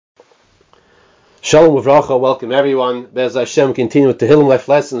Shalom Uvracha, welcome everyone. Bez Hashem, continue with Tehillim Life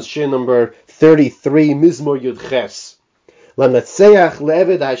Lessons, Shir number 33, Mizmor Yud Ches. Lanatseach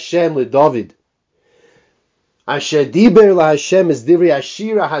le'eved Hashem le'David. Asher diber la'Hashem es divrei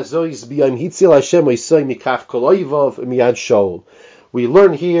Ashira hazois b'yom hitzil Hashem oisoi mikaf kol oivov miyad Shaul. We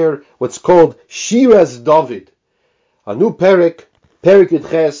learn here what's called Shiras David. A new Perek Yud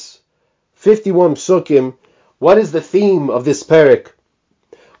Ches, 51 Psukim. What is the theme of this Perek?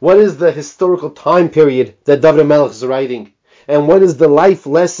 What is the historical time period that David HaMelech is writing? And what is the life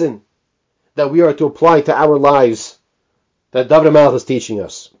lesson that we are to apply to our lives that David HaMelech is teaching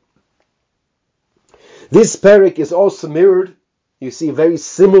us? This Perek is also mirrored. You see a very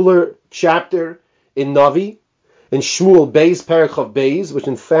similar chapter in Navi, in Shmuel Beis, Perek Chav Beis, which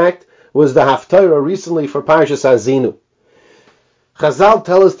in fact was the Haftarah recently for Parshas Azinu. Chazal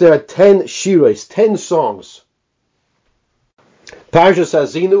tell us there are 10 shiros, 10 songs. Parshas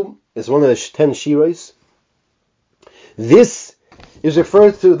Azinu is one of the 10 shiros. This is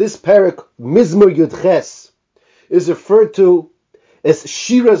referred to, this Perek, Mizmor Yud Ches, is referred to as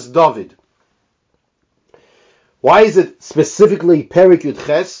Shiras David. Why is it specifically Perek Yud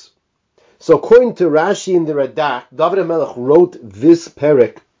Ches? So according to Rashi in the Radak, David HaMelech wrote this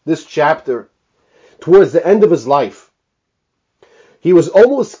Perek, this chapter, towards the end of his life. He was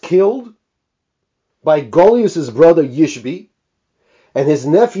almost killed by Goliath's brother Yishbi, and his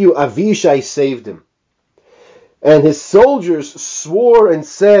nephew Avishai saved him. And his soldiers swore and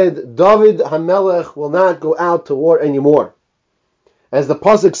said, David HaMelech will not go out to war anymore. As the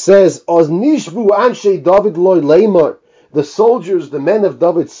pasuk says, Oz nishvu anshe David loy leimar. The soldiers, the men of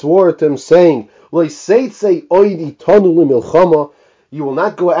David, swore to him, saying, Loy seitzei oid itonu limilchama. You will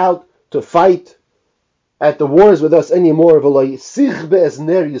not go out to fight at the wars with us anymore. V'loy sich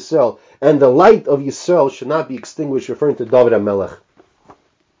be'ezner Yisrael. And the light of Yisrael should not be extinguished, referring to David HaMelech.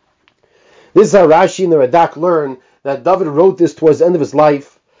 This is how Rashi and the Radak learn that David wrote this towards the end of his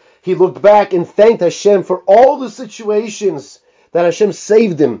life. He looked back and thanked Hashem for all the situations that Hashem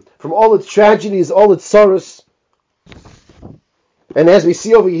saved him, from all its tragedies, all its sorrows. And as we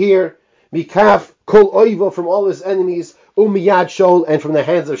see over here, Mikaf Kol Oivo, from all his enemies, Umiyad Shaul, and from the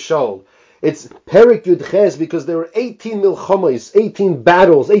hands of Shaul. It's Perek Yud Ches because there were 18 milchamos, 18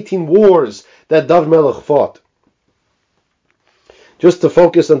 battles, 18 wars that David Melech fought. Just to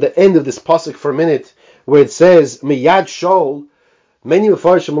focus on the end of this pasuk for a minute, where it says Miyad Shaul, many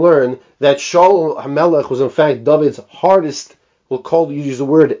Mefarshim learn that Shaul HaMelech was in fact David's hardest, we'll use the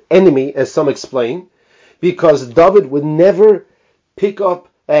word enemy, as some explain, because David would never pick up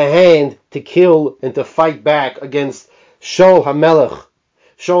a hand to kill and to fight back against Shaul HaMelech.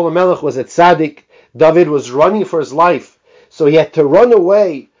 Shaul HaMelech was a tzaddik. David was running for his life, so he had to run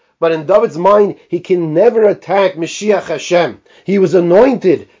away. But in David's mind, he can never attack Mashiach Hashem. He was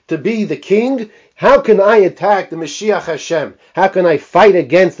anointed to be the king. How can I attack the Mashiach Hashem? How can I fight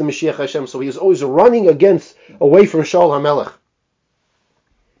against the Mashiach Hashem? So he was always running away from Shaul HaMelech.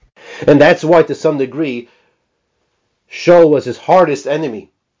 And that's why, to some degree, Shaul was his hardest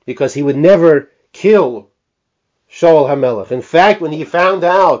enemy, because he would never kill Shaul HaMelech. In fact, when he found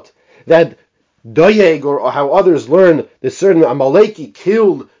out that Doeg, or how others learn, the certain Amaleki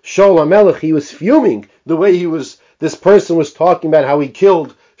killed Shaul HaMelech, he was fuming the way this person was talking about how he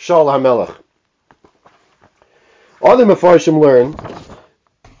killed Shaul HaMelech. Other Mefarshim learn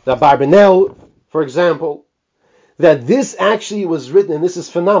that Barbanel, for example, that this actually was written, and this is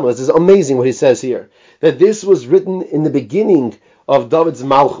phenomenal, this is amazing what he says here, that this was written in the beginning of David's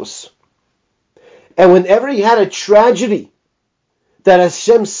Malchus. And whenever he had a tragedy that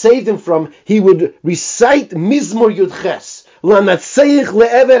Hashem saved him from, he would recite Mizmor Yud Ches, Lanatseich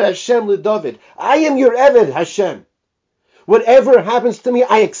le'eved Hashem leDavid. I am your Eved, Hashem. Whatever happens to me,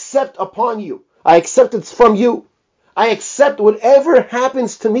 I accept upon you. I accept it's from you. I accept whatever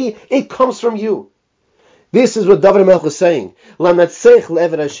happens to me, it comes from you. This is what David HaMelech is saying. Lanatseich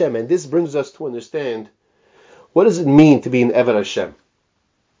le'eved Hashem. And this brings us to understand, what does it mean to be an Eved Hashem?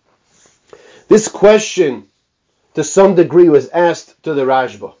 This question, to some degree, was asked to the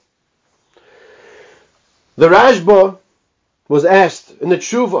Rashba. The Rashba was asked in the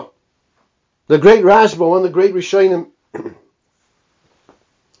Tshuva. The great Rashba, one of the great Rishonim,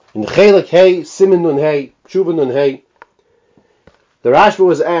 in Chelek Hey, Siman Nun Hey, Tshuva Nun Hey, the Rashba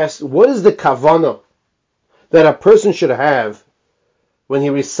was asked, what is the kavana that a person should have when he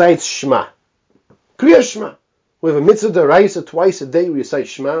recites Shema? Kriya Shema. We have a mitzvah d'oraisa, twice a day we recite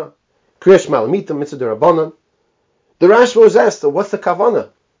Shema. Kriya Shema l'mita, mitzvah d'Rabbanan. The Rashba was asked, what's the kavana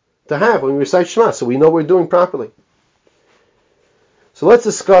to have when we recite Shema, so we know we're doing properly? So let's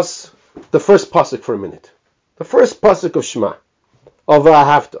discuss the first pasuk for a minute. The first pasuk of Shema, of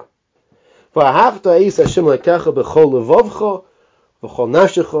Ahavta. V'ahavta eis Hashem lekecha b'chol levavcha v'chol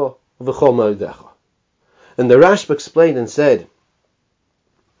nafshecha v'chol ma'odecha. And the Rashba explained and said,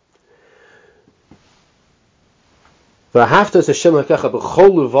 V'ahavta eis Hashem lekecha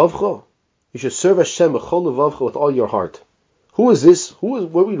b'chol levavcha. You should serve Hashem b'chol levavcha with all your heart. Who is this? What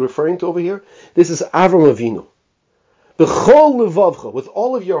are we referring to over here? This is Avram Avinu. B'chol levavcha, with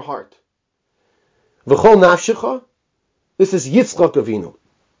all of your heart. V'chol nafshecha, this is Yitzchak Avinu.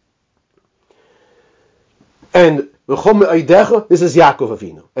 And v'chol me'odecha, this is Yaakov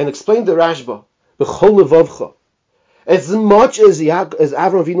Avinu. And explain the Rashba, b'chol levavcha. As much as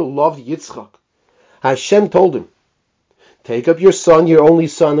Avram Avinu loved Yitzchak, Hashem told him, take up your son, your only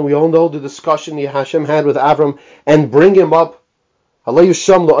son, and we all know the discussion Hashem had with Avram, and bring him up. And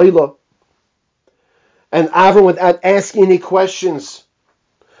Avram, without asking any questions,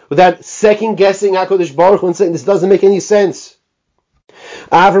 without second-guessing HaKadosh Baruch Hu and saying, this doesn't make any sense,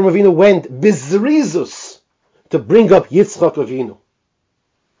 Avram Avinu went bizrizus to bring up Yitzchak Avinu.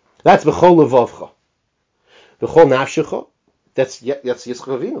 That's b'chol levavcha. B'chol nafshecha, that's Yitzchak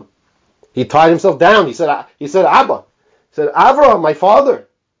Avinu. He tied himself down. He said, Abba. He said, Avram, my father,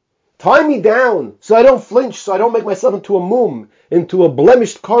 tie me down so I don't flinch, so I don't make myself into a mum, into a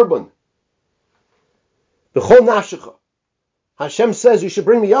blemished carbon. B'chol nafshecha. Hashem says, you should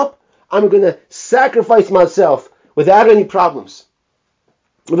bring me up. I'm going to sacrifice myself without any problems.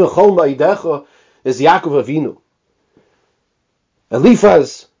 B'chol ma'idecha is Yaakov Avinu.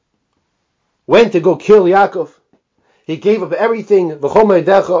 Eliphaz went to go kill Yaakov. He gave up everything. B'chol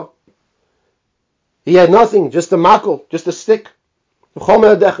ma'idecha. He had nothing, just a makel, just a stick.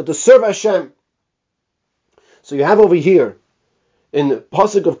 To serve Hashem. So you have over here, in the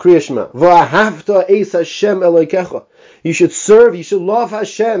pasuk of Kriya Shema, V'ahavta eis Hashem Elokecha. You should serve, you should love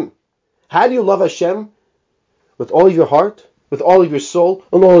Hashem. How do you love Hashem? With all of your heart, with all of your soul,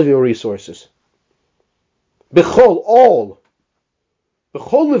 and all of your resources. B'chol, all.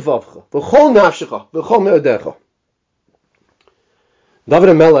 B'chol levavcha, b'chol nafshecha, b'chol me'odecha. David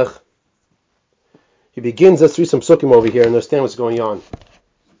HaMelech, he begins, let's read some psukim over here and understand what's going on.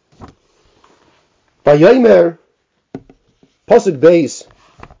 Vayomer, pasuk beis,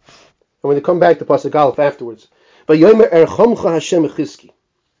 and when they come back to pasuk aleph afterwards, Vayomer erchomcha Hashem echizki.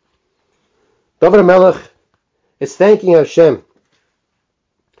 David HaMelech is thanking Hashem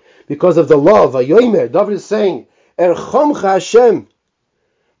because of the love. Vayomer, David is saying, erchomcha Hashem,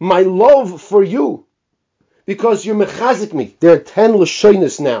 my love for you, because you mechazik me. There are 10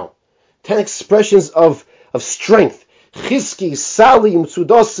 lashonos now. 10 expressions of strength. Chizki, Sali,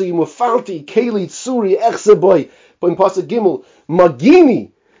 Mtsudasi, Mufalti, Keli, Tsuri, Echseboy, in Pasuk Gimel,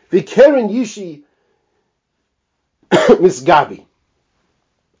 Magimi, Vikeren Yishi, Misgabi.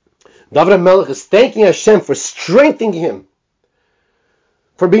 David HaMelech is thanking Hashem for strengthening him,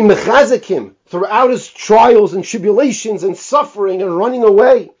 for being mechazik him throughout his trials and tribulations and suffering and running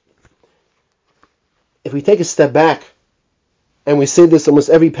away. If we take a step back, and we say this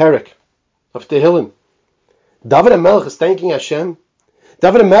almost every parak of Tehillim, David HaMelech is thanking Hashem.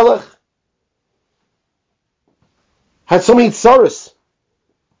 David HaMelech had so many tzaros.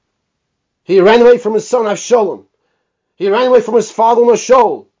 He ran away from his son Avshalom. He ran away from his father-in-law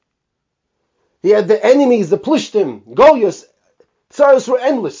Shaul. He had the enemies, the Plishtim, Goliath. Tzaros were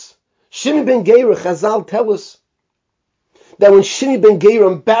endless. Shimi ben Gera, Chazal tell us that when Shimi ben Gera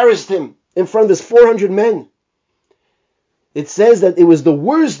embarrassed him in front of his 400 men, it says that it was the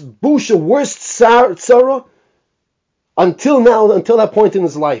worst busha, worst tzara until that point in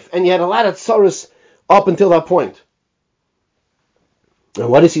his life. And he had a lot of tzaras up until that point. And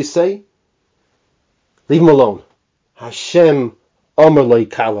what does he say? Leave him alone. Hashem Omer lo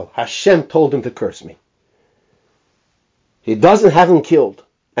yikalo. Hashem told him to curse me. He doesn't have him killed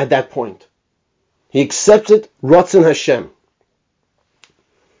at that point. He accepts it, Ratzon Hashem.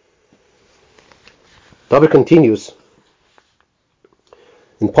 David continues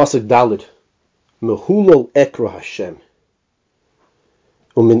in Pasuk Dalet, Mehulol ekra Hashem,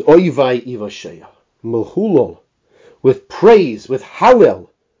 umin oivai ivasheya. Mehulol, with praise, with hallel,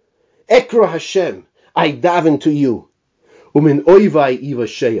 ekra Hashem, I daven to you, umin oivai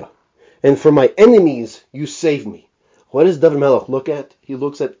ivasheya, and for my enemies you save me. What does David HaMelech look at? He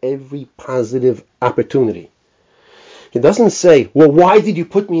looks at every positive opportunity. He doesn't say, well, why did you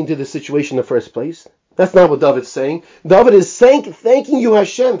put me into this situation in the first place? That's not what David's saying. David is thanking you,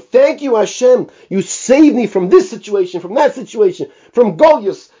 Hashem. Thank you, Hashem. You saved me from this situation, from that situation, from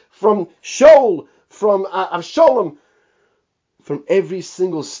Goliath, from Shaul, from Avshalom, from every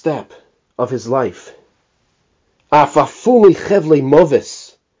single step of his life. Afafuli chevle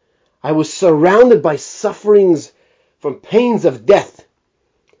moves. I was surrounded by sufferings from pains of death.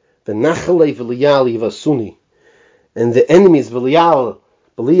 V'nachalei v'liyal yivasuni. And the enemies, Belial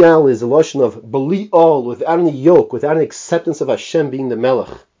is a lotion of Belial, without any yoke, without any acceptance of Hashem being the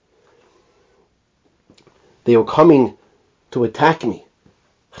Melech. They were coming to attack me.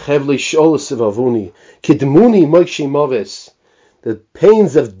 Chevli sholos avuni, kidmuni moikshi moves. The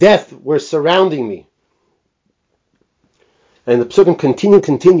pains of death were surrounding me. And the psukim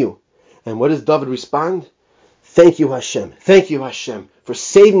continue. And what does David respond? Thank you, Hashem. Thank you, Hashem, for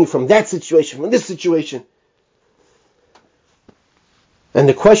saving me from that situation, from this situation. And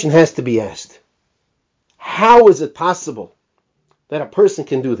the question has to be asked, how is it possible that a person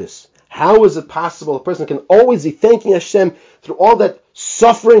can do this? How is it possible a person can always be thanking Hashem through all that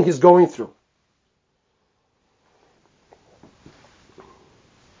suffering he's going through?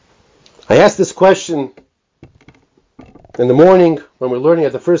 I asked this question in the morning when we're learning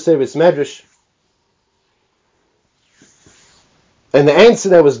at the first service Medrash. And the answer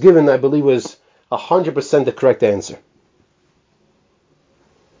that was given, I believe, was 100% the correct answer.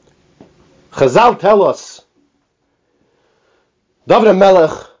 Chazal tell us David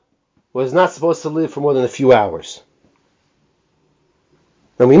HaMelech was not supposed to live for more than a few hours.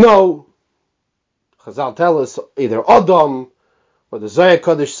 And we know, Chazal tell us, either Adam or the Zohar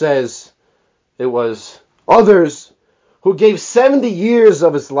Kodesh says it was others who gave 70 years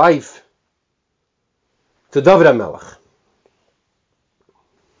of his life to David HaMelech.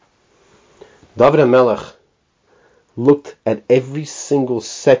 David HaMelech looked at every single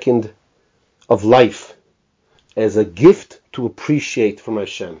second of life as a gift to appreciate from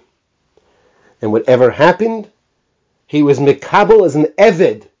Hashem. And whatever happened, he was mekabel as an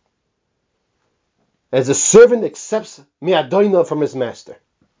eved, as a servant accepts mi'adoina from his master.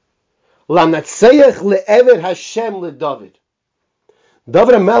 La'natseach le'eved Hashem le'David.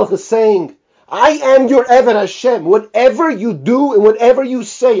 David HaMelech is saying, I am your eved Hashem. Whatever you do and whatever you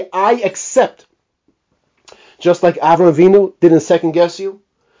say, I accept. Just like Avraham Avinu didn't second guess you.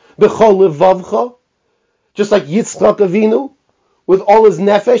 B'chol levavcha, just like Yitzchak Avinu, with all his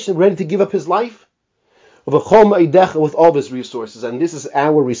nefesh and ready to give up his life, v'chol ma'idecha, with all of his resources. And this is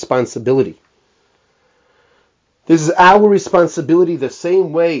our responsibility. This is our responsibility the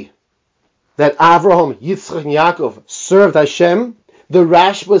same way that Avraham, Yitzchak, and Yaakov served Hashem. The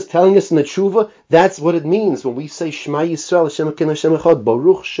Rash was telling us in the Tshuva, that's what it means when we say Shema Yisrael, Hashem Elokeinu Hashem Echad,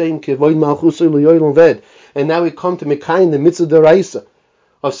 Baruch Shem Kevod Malchusay L'Yoyel Ved. And now we come to Mekayim, the mitzvah d'oraisa,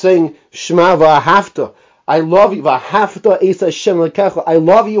 of saying Shema v'ahavta, I love you, v'ahavta es Hashem l'kecha, I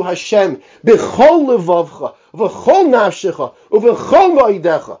love you Hashem, b'chol levavcha, v'chol nafshecha, v'chol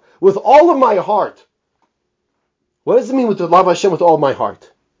ma'idecha, with all of my heart. What does it mean with to love Hashem with all my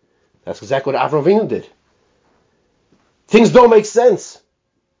heart? That's exactly what Avraham Avinu did. Things don't make sense.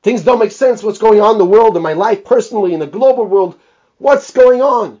 Things don't make sense what's going on in the world, in my life personally, in the global world. What's going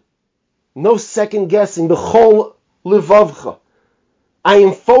on? No second guessing. B'chol levavcha. I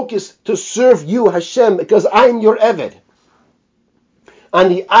am focused to serve you, Hashem, because I'm your Eved.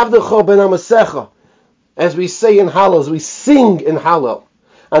 Ani avdecha ben amasecha, as we say in Hallel, as we sing in Hallel.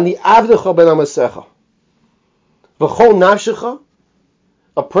 Ani avdecha ben amasecha. V'chol nafshecha,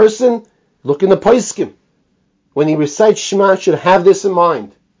 a person, look in the Paiskim, when he recites Shema, should have this in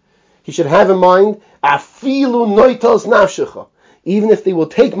mind. He should have in mind, afilu noitos nafshecha, even if they will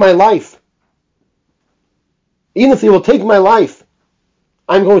take my life. Even if they will take my life,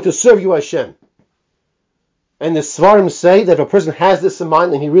 I'm going to serve you, Hashem. And the Svarim say that if a person has this in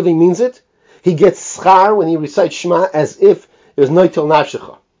mind and he really means it, he gets schar when he recites Shema as if it was noitel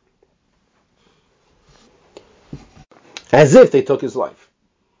nafshecha. As if they took his life.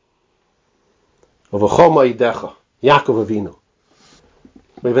 Yaakov Avinu.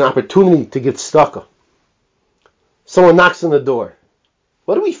 We have an opportunity to get stuck. Someone knocks on the door.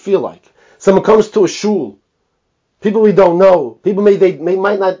 What do we feel like? Someone comes to a shul. People we don't know. People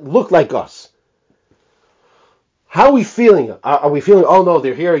might not look like us. How are we feeling? Are we feeling, oh no,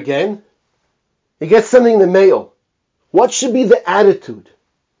 they're here again? You get something in the mail. What should be the attitude?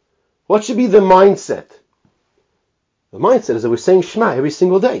 What should be the mindset? The mindset is that we're saying Shema every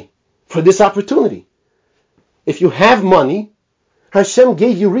single day for this opportunity. If you have money, Hashem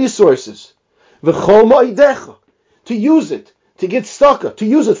gave you resources. V'chol ma'idecha, to use it, to get stuck, to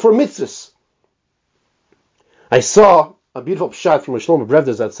use it for mitzvahs. I saw a beautiful pshat from Shlomo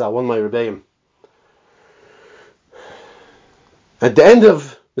Brevda Zatzal, one of my rebbeim. At the end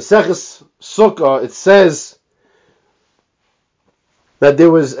of Maseches Sukkah, it says that there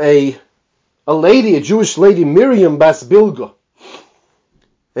was a lady, a Jewish lady, Miriam Bas Bilga,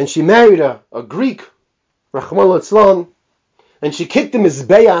 and she married a Greek, Rachmana litzlan, and she kicked him his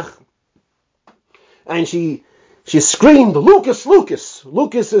mizbeach, and she She screamed, Lucas, Lucas.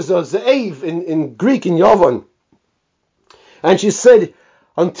 Lucas is a Ze'ev in Greek, in Yavon. And she said,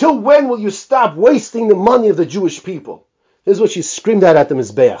 until when will you stop wasting the money of the Jewish people? This is what she screamed at the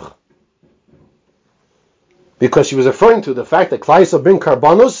Mizbeach. Because she was referring to the fact that Klal Yisrael bring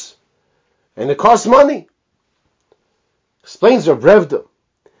karbanos, and it costs money. Explains Reb Revda.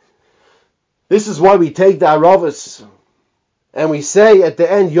 This is why we take the Aravos, and we say at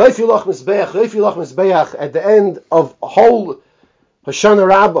the end, Yofi Lach Mizbeach, at the end of a whole Hoshana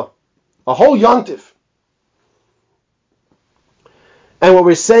Rabbah, a whole Yontif. And what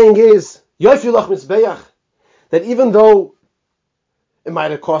we're saying is, Yofi Lach Mizbeach, that even though it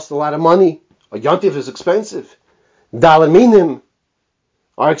might have cost a lot of money, a Yontif is expensive, Dalaminim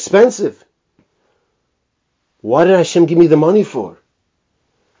are expensive. What did Hashem give me the money for?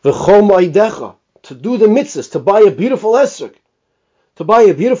 V'chol ma'idecha, to do the mitzvahs, to buy a beautiful esrog, to buy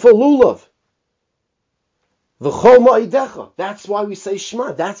a beautiful lulav. V'chol ma'idecha. That's why we say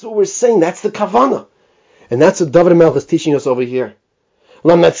Shema. That's what we're saying. That's the kavanah. And that's what David HaMelech is teaching us over here.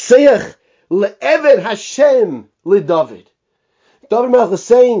 L'matzeach le'eved Hashem le'David. David HaMelech is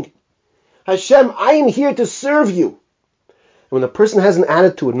saying, Hashem, I am here to serve you. And when a person has an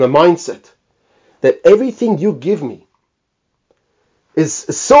attitude and a mindset that everything you give me is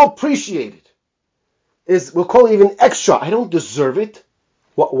so appreciated, we'll call it even extra. I don't deserve it.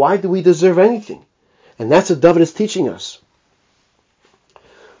 Why do we deserve anything? And that's what David is teaching us.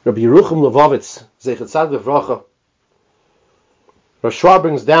 Rabbi Yerucham Levovitz, Zeichet Tzad Levracha, Rosh Hashanah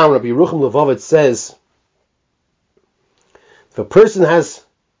brings down, Rabbi Yerucham Levovitz says, if a person has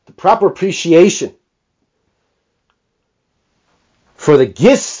the proper appreciation for the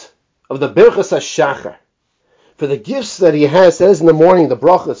gifts of the Birchas HaShachar, for the gifts that he has, says in the morning, the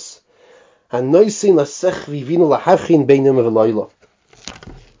brachas, we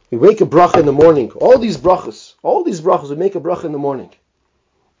make a bracha in the morning. All these brachas, we make a bracha in the morning.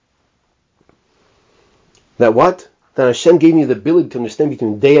 That what? That Hashem gave me the ability to understand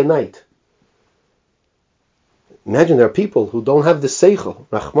between day and night. Imagine there are people who don't have the seichel,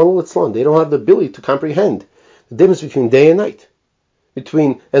 Rachmana litzlan, they don't have the ability to comprehend the difference between day and night.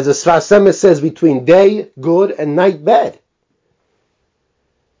 Between, as the Sfas Emes says, between day good and night bad.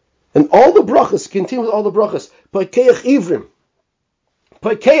 And all the brachas, continue with all the brachas. Pakeach Ivrim.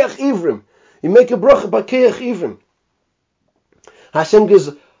 Pakeach Ivrim. You make a bracha, Pakeach Ivrim. Hashem gives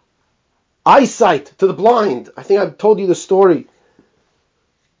eyesight to the blind. I think I've told you the story.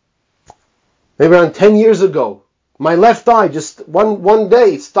 Maybe around 10 years ago. My left eye, just one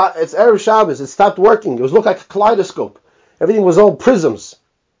day, it's Erev Shabbos, it stopped working. It looked like a kaleidoscope. Everything was all prisms.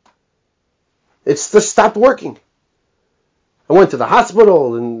 It just stopped working. I went to the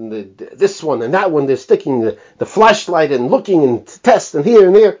hospital, and this one and that one, they're sticking the flashlight and looking and test and here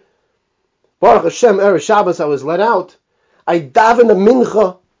and there. Baruch Hashem, Erev Shabbos, I was let out. I davened a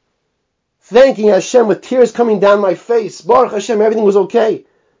mincha, thanking Hashem with tears coming down my face. Baruch Hashem, everything was okay.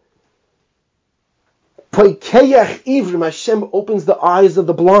 Poikeach Ivrim, Hashem opens the eyes of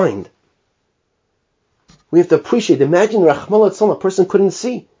the blind. We have to appreciate. Imagine Rachmana litzlan, a person couldn't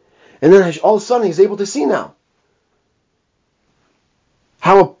see, and then all of a sudden he's able to see now.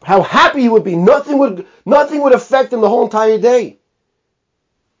 How happy he would be. Nothing would affect him the whole entire day.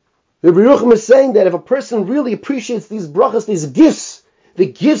 Rabbi Yerucham is saying that if a person really appreciates these brachas, these gifts, the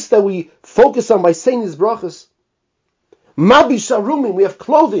gifts that we focus on by saying these brachas, Mabi Sharumim, we have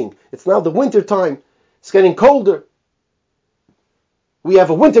clothing. It's now the winter time. It's getting colder. We have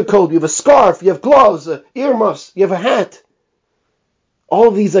a winter coat, you have a scarf, you have gloves, earmuffs, you have a hat. All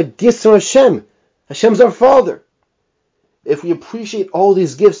of these are gifts from Hashem. Hashem's our Father. If we appreciate all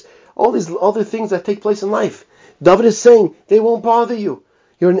these gifts, all these other things that take place in life, David is saying, they won't bother you.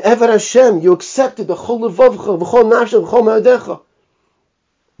 You're an Eved Hashem. You accept it. B'chol levavcha, b'chol nafsha, b'chol ma'adecha.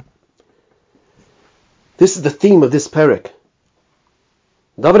 This is the theme of this parak.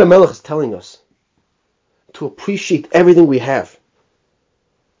 David HaMelech is telling us to appreciate everything we have.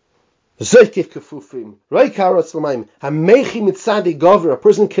 A person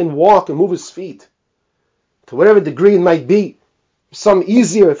can walk and move his feet to whatever degree it might be, some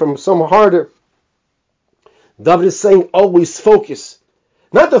easier, from some harder. David is saying always focus.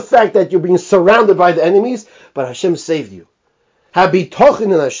 Not the fact that you're being surrounded by the enemies, but Hashem saved you. Have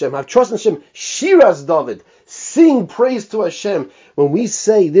bitochen in Hashem, have trust in Hashem. Shiras David, sing praise to Hashem. When we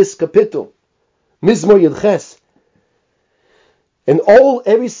say this kapitel, Mizmor Yedches, and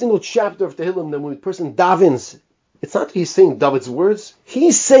every single chapter of Tehillim, that when a person davens, it's not that he's saying David's words.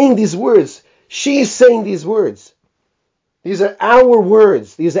 He's saying these words. She's saying these words. These are our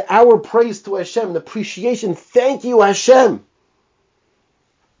words. These are our praise to Hashem and appreciation. Thank you, Hashem.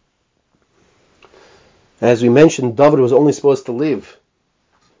 As we mentioned, David was only supposed to live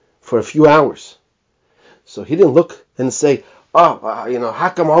for a few hours. So he didn't look and say,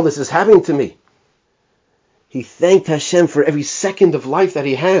 how come all this is happening to me? He thanked Hashem for every second of life that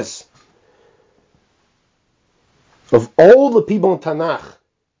he has. Of all the people in Tanakh,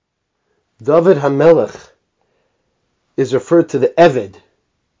 David HaMelech is referred to the Eved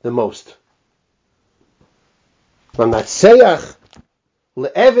the most. V'matseach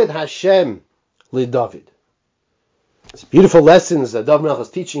le'Eved Hashem le'David. It's beautiful lessons that David HaMelech is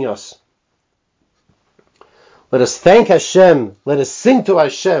teaching us. Let us thank Hashem. Let us sing to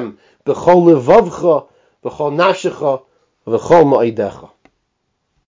Hashem. B'chol levavcha, b'chol nafshecha, v'chol ma'idecha.